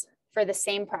 grants for the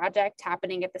same project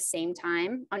happening at the same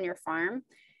time on your farm,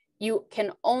 you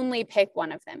can only pick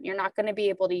one of them. You're not going to be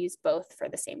able to use both for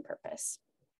the same purpose.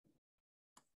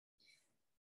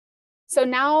 So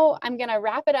now I'm going to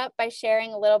wrap it up by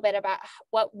sharing a little bit about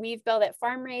what we've built at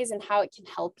FarmRaise and how it can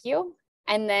help you.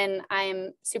 And then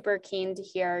I'm super keen to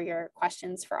hear your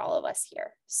questions for all of us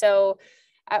here. So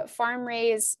at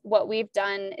FarmRaise, what we've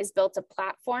done is built a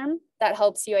platform that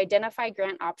helps you identify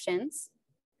grant options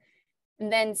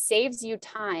and then saves you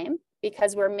time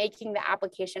because we're making the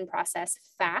application process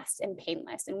fast and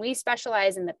painless. And we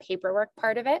specialize in the paperwork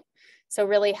part of it. So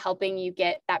really helping you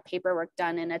get that paperwork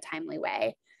done in a timely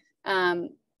way.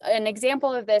 An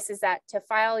example of this is that to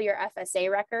file your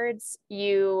FSA records,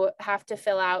 you have to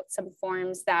fill out some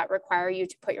forms that require you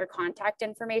to put your contact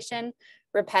information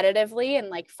repetitively in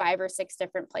like 5 or 6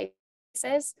 different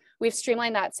places. We've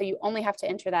streamlined that so you only have to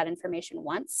enter that information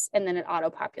once and then it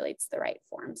auto-populates the right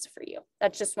forms for you.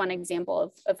 That's just one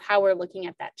example of how we're looking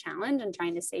at that challenge and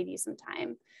trying to save you some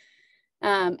time.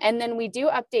 And then we do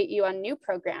update you on new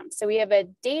programs. So we have a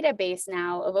database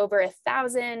now of over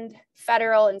 1,000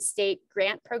 federal and state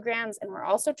grant programs, and we're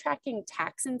also tracking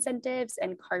tax incentives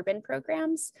and carbon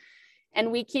programs.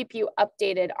 And we keep you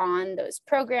updated on those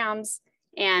programs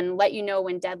and let you know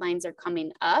when deadlines are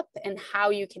coming up and how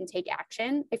you can take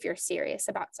action if you're serious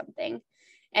about something.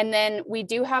 And then we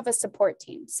do have a support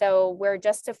team. So we're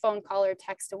just a phone call or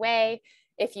text away.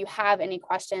 If you have any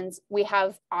questions, we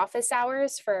have office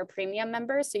hours for our premium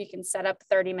members, so you can set up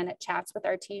 30-minute chats with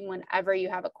our team whenever you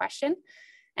have a question.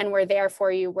 And we're there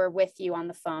for you. We're with you on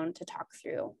the phone to talk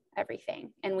through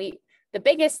everything. And the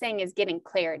biggest thing is getting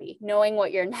clarity, knowing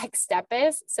what your next step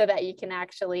is so that you can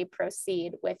actually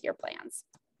proceed with your plans.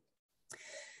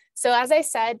 So as I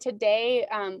said, today,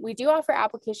 we do offer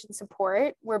application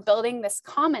support. We're building this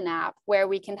common app where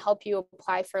we can help you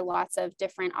apply for lots of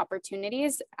different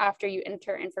opportunities after you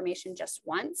enter information just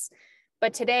once.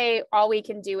 But today, all we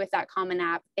can do with that common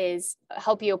app is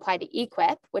help you apply to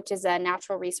EQIP, which is a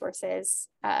natural resources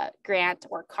grant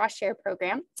or cost share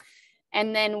program.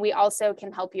 And then we also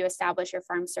can help you establish your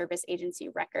farm service agency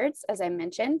records, as I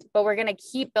mentioned, but we're going to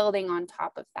keep building on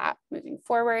top of that moving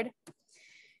forward.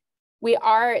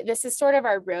 This is sort of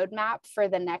our roadmap for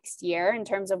the next year in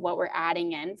terms of what we're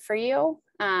adding in for you.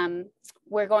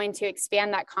 We're going to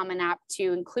expand that common app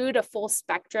to include a full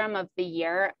spectrum of the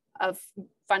year of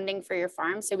funding for your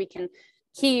farm so we can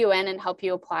key you in and help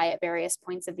you apply at various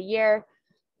points of the year.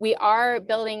 We are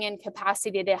building in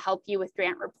capacity to help you with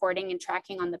grant reporting and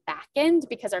tracking on the back end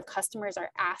because our customers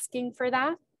are asking for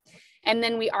that. And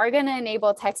then we are going to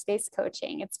enable text-based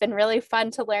coaching. It's been really fun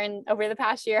to learn over the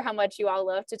past year how much you all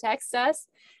love to text us.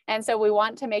 And so we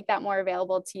want to make that more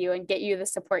available to you and get you the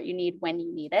support you need when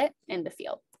you need it in the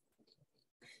field.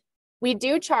 We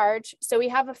do charge, so we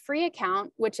have a free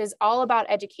account, which is all about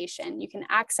education. You can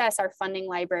access our funding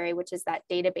library, which is that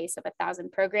database of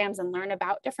 1,000 programs, and learn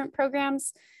about different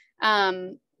programs.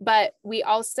 But we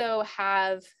also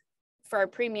have, for our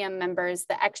premium members,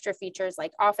 the extra features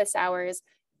like office hours,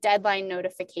 deadline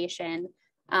notification,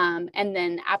 and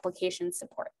then application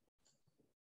support.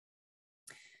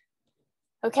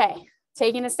 Okay,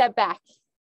 taking a step back.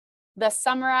 The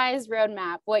summarized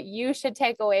roadmap, what you should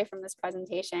take away from this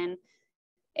presentation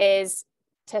is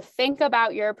to think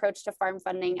about your approach to farm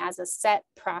funding as a set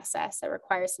process that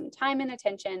requires some time and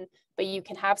attention, but you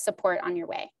can have support on your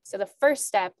way. So the first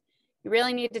step, you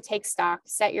really need to take stock,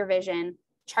 set your vision,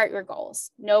 chart your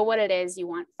goals, know what it is you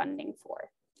want funding for.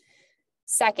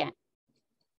 Second,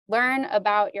 learn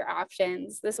about your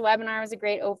options. This webinar was a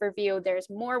great overview. There's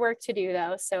more work to do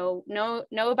though. So know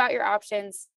about your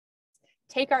options,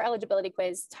 take our eligibility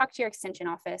quiz, talk to your extension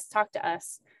office, talk to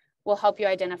us. will help you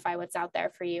identify what's out there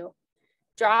for you.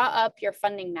 Draw up your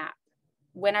funding map.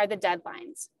 When are the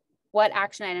deadlines? What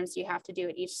action items do you have to do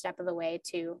at each step of the way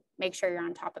to make sure you're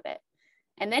on top of it?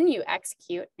 And then you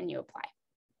execute and you apply.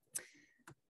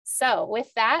 So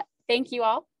with that, thank you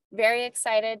all. Very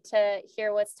excited to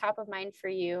hear what's top of mind for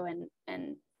you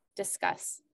and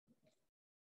discuss.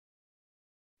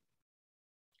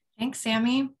 Thanks,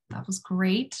 Sammy. That was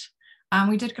great.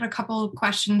 We did get a couple of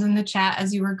questions in the chat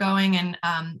as you were going, and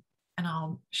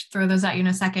I'll throw those at you in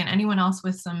a second. Anyone else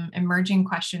with some emerging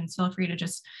questions, feel free to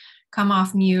just come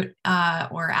off mute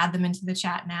or add them into the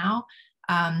chat now.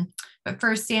 But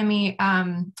first, Sammy,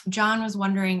 John was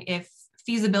wondering if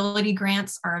feasibility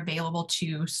grants are available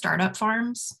to startup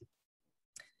farms.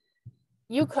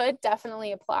 You could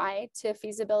definitely apply to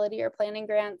feasibility or planning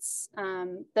grants.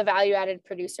 The value-added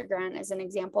producer grant is an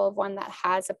example of one that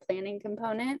has a planning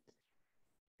component.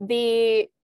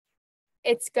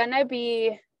 It's gonna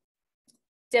be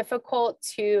difficult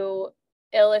to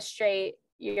illustrate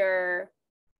your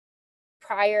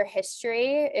prior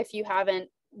history if you haven't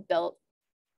built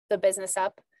the business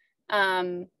up.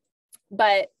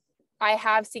 But I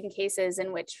have seen cases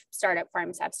in which startup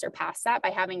farms have surpassed that by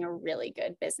having a really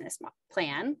good business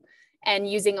plan and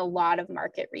using a lot of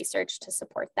market research to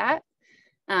support that.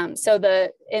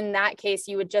 In that case,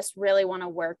 you would just really want to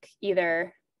work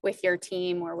either with your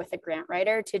team or with a grant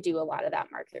writer to do a lot of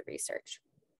that market research.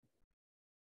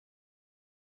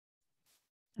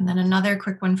 And then another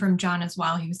quick one from John as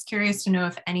well. He was curious to know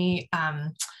if any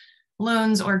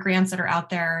loans or grants that are out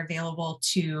there are available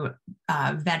to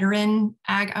veteran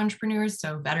ag entrepreneurs,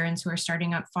 so veterans who are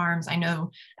starting up farms. I know,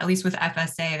 at least with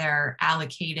FSA, there are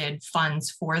allocated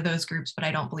funds for those groups, but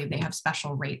I don't believe they have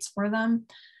special rates for them.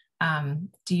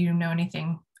 Do you know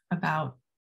anything about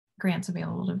grants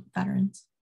available to veterans?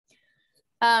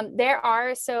 There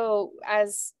are, so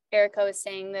as Erica was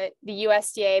saying, that the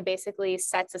USDA basically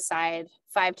sets aside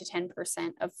 5 to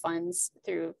 10% of funds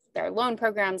through their loan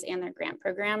programs and their grant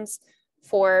programs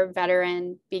for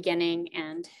veteran, beginning,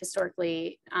 and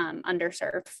historically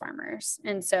underserved farmers.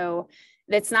 And so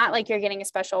it's not like you're getting a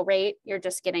special rate, you're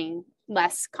just getting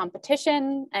less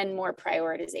competition and more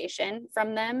prioritization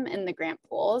from them in the grant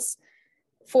pools.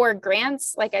 For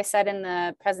grants, like I said in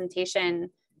the presentation,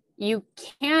 you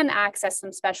can access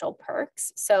some special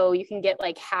perks. So you can get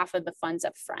like half of the funds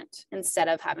up front instead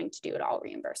of having to do it all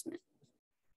reimbursement.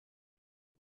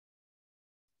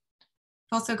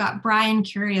 Also got Brian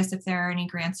curious if there are any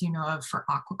grants you know of for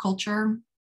aquaculture.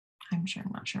 I'm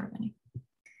not sure of any.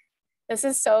 This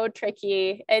is so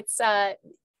tricky. It's the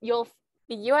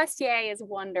USDA is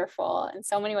wonderful in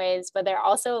so many ways, but they're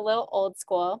also a little old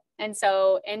school. And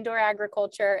so indoor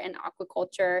agriculture and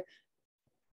aquaculture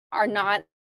are not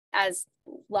as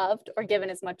loved or given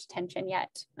as much attention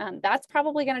yet. That's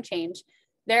probably going to change.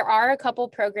 There are a couple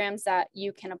programs that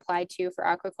you can apply to for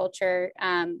aquaculture.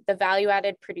 The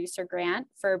value-added producer grant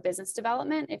for business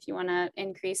development, if you want to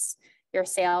increase your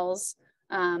sales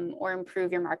or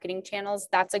improve your marketing channels,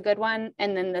 that's a good one.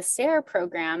 And then the SARE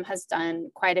program has done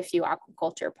quite a few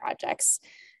aquaculture projects.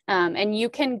 And you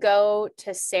can go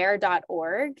to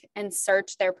SARE.org and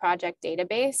search their project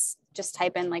database, just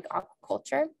type in like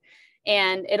aquaculture,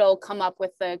 and it'll come up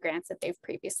with the grants that they've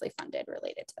previously funded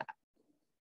related to that.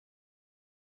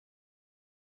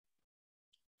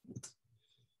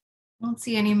 I don't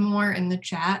see any more in the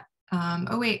chat.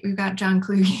 Oh wait, we've got John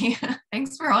Kluge.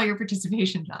 Thanks for all your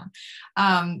participation, John.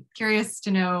 Curious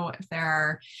to know if there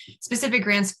are specific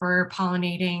grants for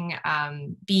pollinating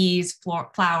bees,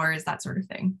 flowers, that sort of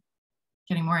thing.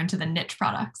 Getting more into the niche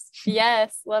products.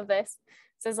 Yes, love this.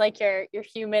 This is like your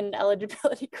human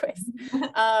eligibility quiz.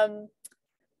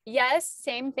 Yes,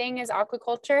 same thing as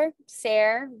aquaculture.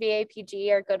 SARE,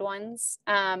 VAPG are good ones.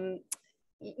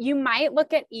 You might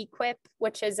look at EQIP,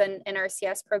 which is an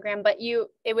NRCS program, but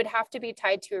it would have to be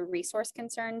tied to a resource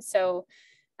concern. So,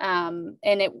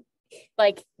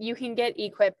 you can get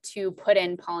EQIP to put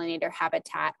in pollinator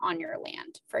habitat on your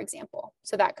land, for example.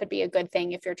 So that could be a good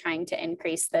thing if you're trying to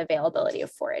increase the availability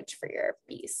of forage for your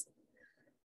bees.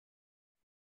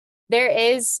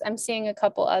 I'm seeing a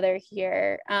couple other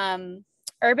here.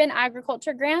 Urban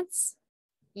agriculture grants.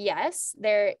 Yes,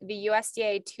 the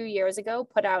USDA 2 years ago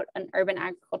put out an urban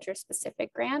agriculture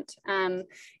specific grant.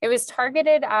 It was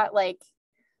targeted at like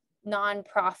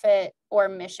nonprofit or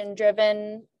mission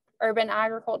driven urban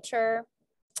agriculture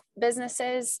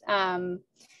businesses.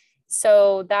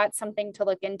 So that's something to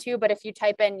look into. But if you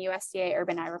type in USDA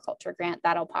urban agriculture grant,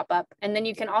 that'll pop up. And then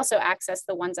you can also access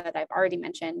the ones that I've already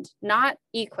mentioned, not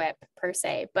EQIP per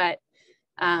se, but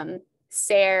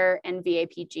SARE and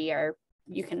VAPG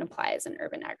you can apply as an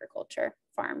urban agriculture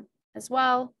farm as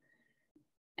well.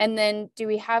 And then do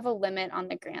we have a limit on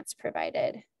the grants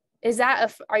provided? Is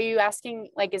that, are you asking,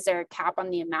 like, is there a cap on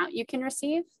the amount you can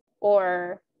receive,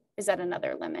 or is that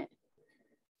another limit?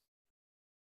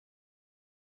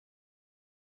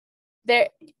 Their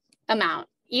amount.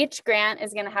 Each grant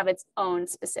is going to have its own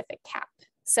specific cap.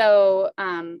 So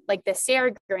like the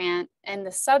SARE grant in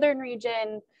the southern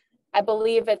region, I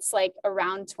believe it's like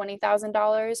around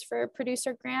 $20,000 for a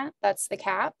producer grant. That's the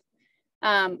cap.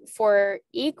 For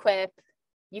EQIP,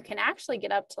 you can actually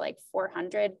get up to like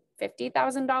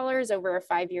 $450,000 over a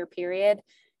 5-year period.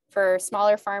 For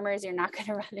smaller farmers, you're not going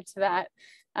to run into that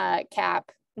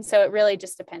cap. And so it really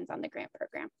just depends on the grant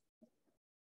program.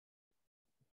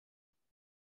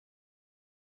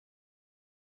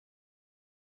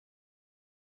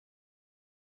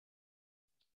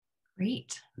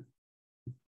 Great.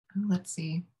 Let's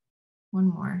see, one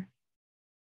more.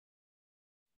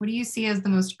 What do you see as the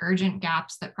most urgent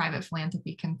gaps that private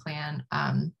philanthropy can plan?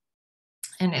 And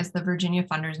is the Virginia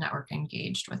Funders Network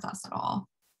engaged with us at all?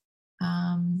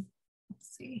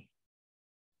 Let's see.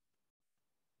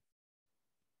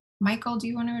 Michael, do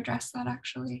you want to address that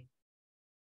actually?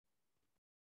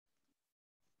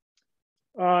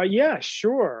 Yeah,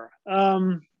 sure.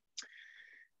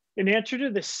 In answer to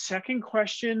the second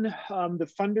question, the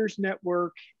Funders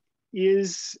Network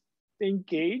is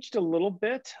engaged a little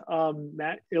bit.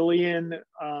 Matt Illian,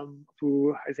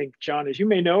 who I think, John, as you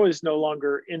may know, is no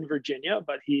longer in Virginia,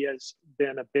 but he has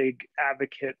been a big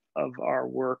advocate of our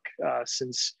work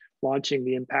since launching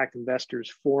the Impact Investors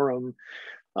Forum,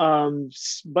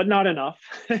 but not enough.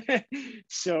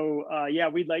 So yeah,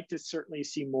 we'd like to certainly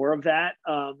see more of that.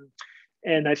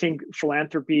 And I think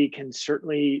philanthropy can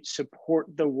certainly support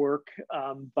the work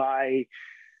by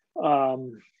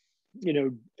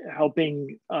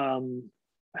helping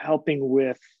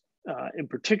with, in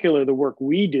particular, the work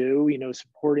we do,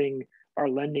 supporting our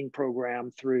lending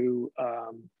program through,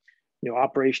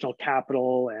 operational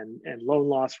capital and loan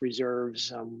loss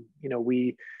reserves.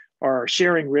 We are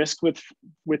sharing risk with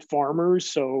farmers.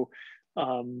 So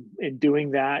in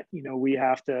doing that, we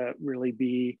have to really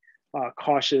be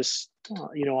cautious,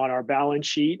 on our balance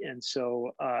sheet. And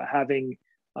so having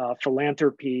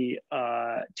philanthropy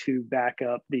to back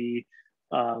up the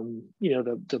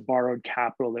borrowed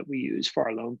capital that we use for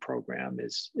our loan program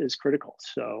is critical.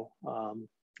 So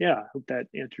yeah, I hope that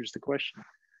answers the question.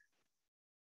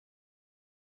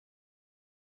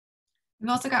 We've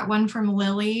also got one from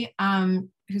Lily,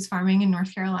 who's farming in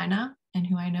North Carolina and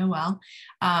who I know well.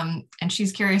 And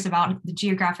she's curious about the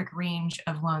geographic range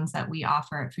of loans that we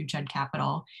offer at Foodshed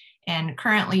Capital. And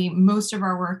currently, most of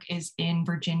our work is in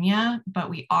Virginia,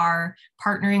 but we are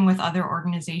partnering with other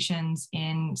organizations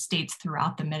in states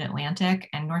throughout the Mid-Atlantic,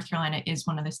 and North Carolina is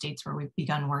one of the states where we've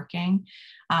begun working.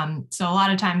 So a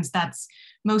lot of times that's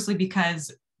mostly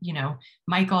because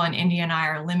Michael and India and I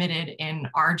are limited in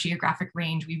our geographic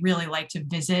range. We really like to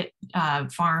visit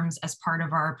farms as part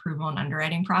of our approval and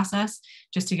underwriting process,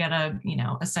 just to get a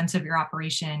sense of your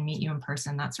operation, meet you in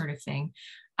person, that sort of thing.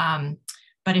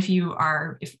 But if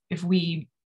we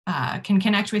can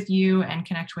connect with you and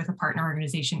connect with a partner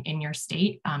organization in your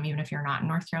state, even if you're not in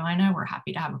North Carolina, we're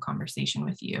happy to have a conversation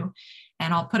with you.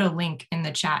 And I'll put a link in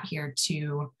the chat here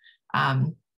to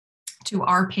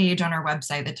our page on our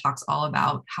website that talks all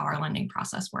about how our lending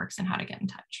process works and how to get in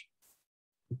touch.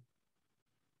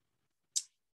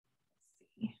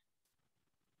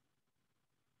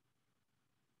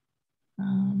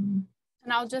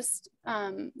 And I'll just,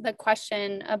 the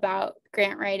question about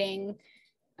grant writing.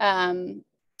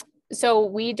 So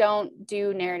we don't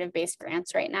do narrative-based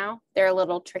grants right now. They're a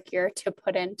little trickier to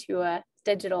put into a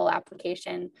digital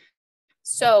application.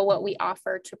 So what we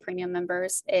offer to premium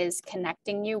members is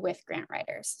connecting you with grant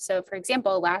writers. So for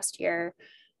example, last year,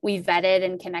 we vetted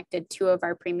and connected 2 of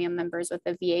our premium members with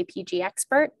a VAPG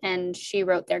expert, and she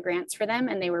wrote their grants for them,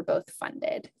 and they were both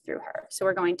funded through her. So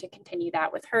we're going to continue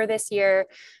that with her this year.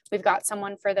 We've got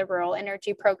someone for the rural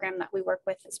energy program that we work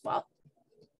with as well.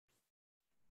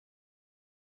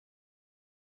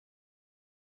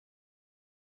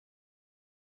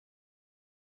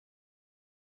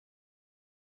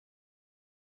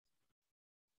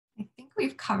 I think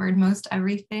we've covered most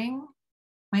everything.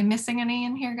 Am I missing any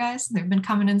in here, guys? They've been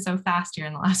coming in so fast here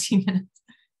in the last few minutes.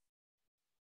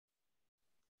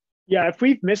 Yeah, if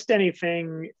we've missed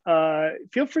anything,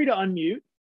 feel free to unmute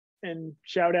and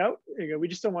shout out. We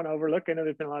just don't want to overlook. I know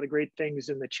there's been a lot of great things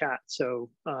in the chat, so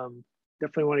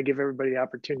definitely want to give everybody the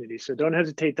opportunity. So don't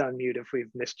hesitate to unmute if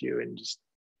we've missed you and just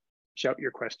shout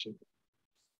your question.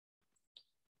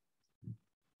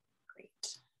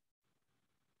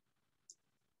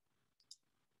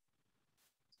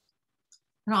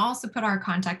 And I'll also put our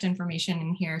contact information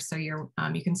in here, so you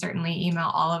can certainly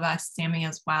email all of us, Sammy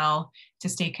as well, to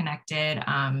stay connected.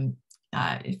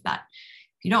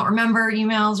 If you don't remember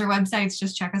emails or websites,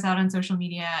 just check us out on social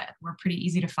media. We're pretty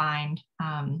easy to find,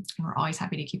 and we're always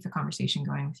happy to keep the conversation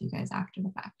going with you guys after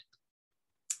the fact.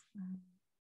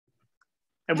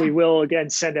 And we will again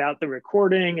send out the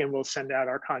recording, and we'll send out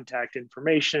our contact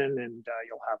information, and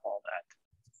you'll have all that.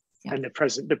 Yeah. And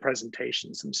the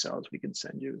presentations themselves we can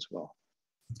send you as well.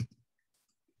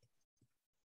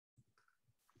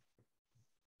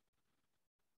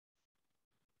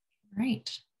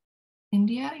 Right.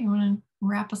 India, you want to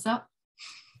wrap us up?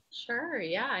 Sure.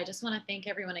 Yeah. I just want to thank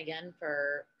everyone again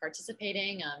for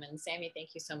participating. And Sammy, thank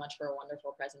you so much for a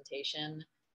wonderful presentation.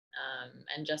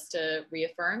 And just to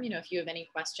reaffirm, if you have any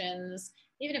questions,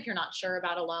 even if you're not sure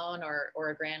about a loan or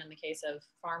a grant in the case of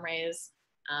FarmRaise,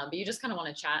 but you just kind of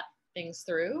want to chat things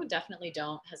through, definitely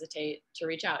don't hesitate to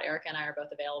reach out. Erica and I are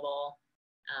both available.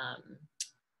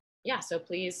 Yeah, so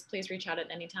please reach out at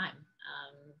any time.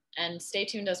 And stay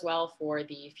tuned as well for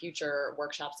the future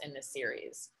workshops in this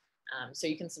series. So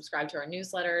you can subscribe to our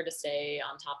newsletter to stay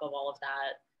on top of all of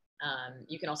that.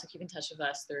 You can also keep in touch with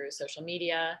us through social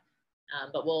media,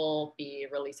 but we'll be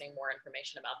releasing more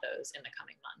information about those in the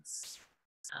coming months.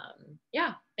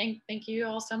 Yeah, thank you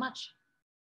all so much.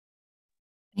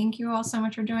 Thank you all so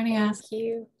much for joining us. Thank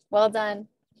you. Well done.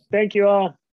 Thank you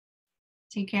all.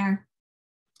 Take care.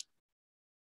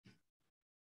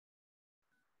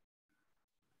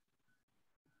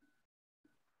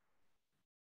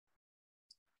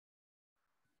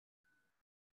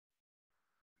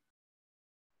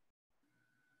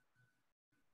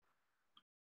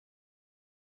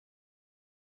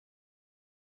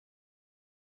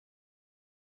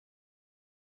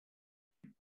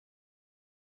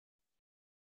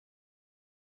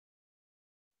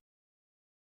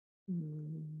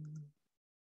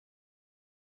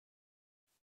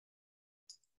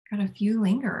 Got a few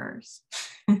lingerers.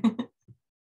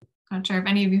 Not sure if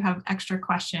any of you have extra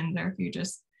questions or if you're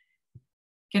just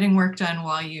getting work done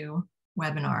while you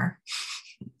webinar.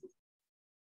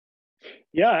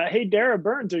 Yeah. Hey, Dara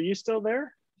Burns, are you still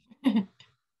there?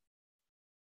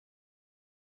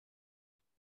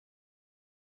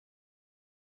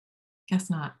 Guess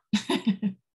not.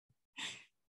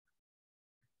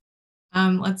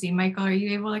 Let's see, Michael, are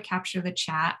you able to capture the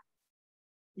chat?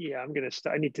 Yeah,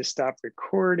 I need to stop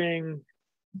recording.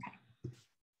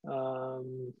 Okay.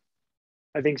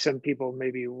 I think some people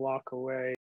maybe walk away.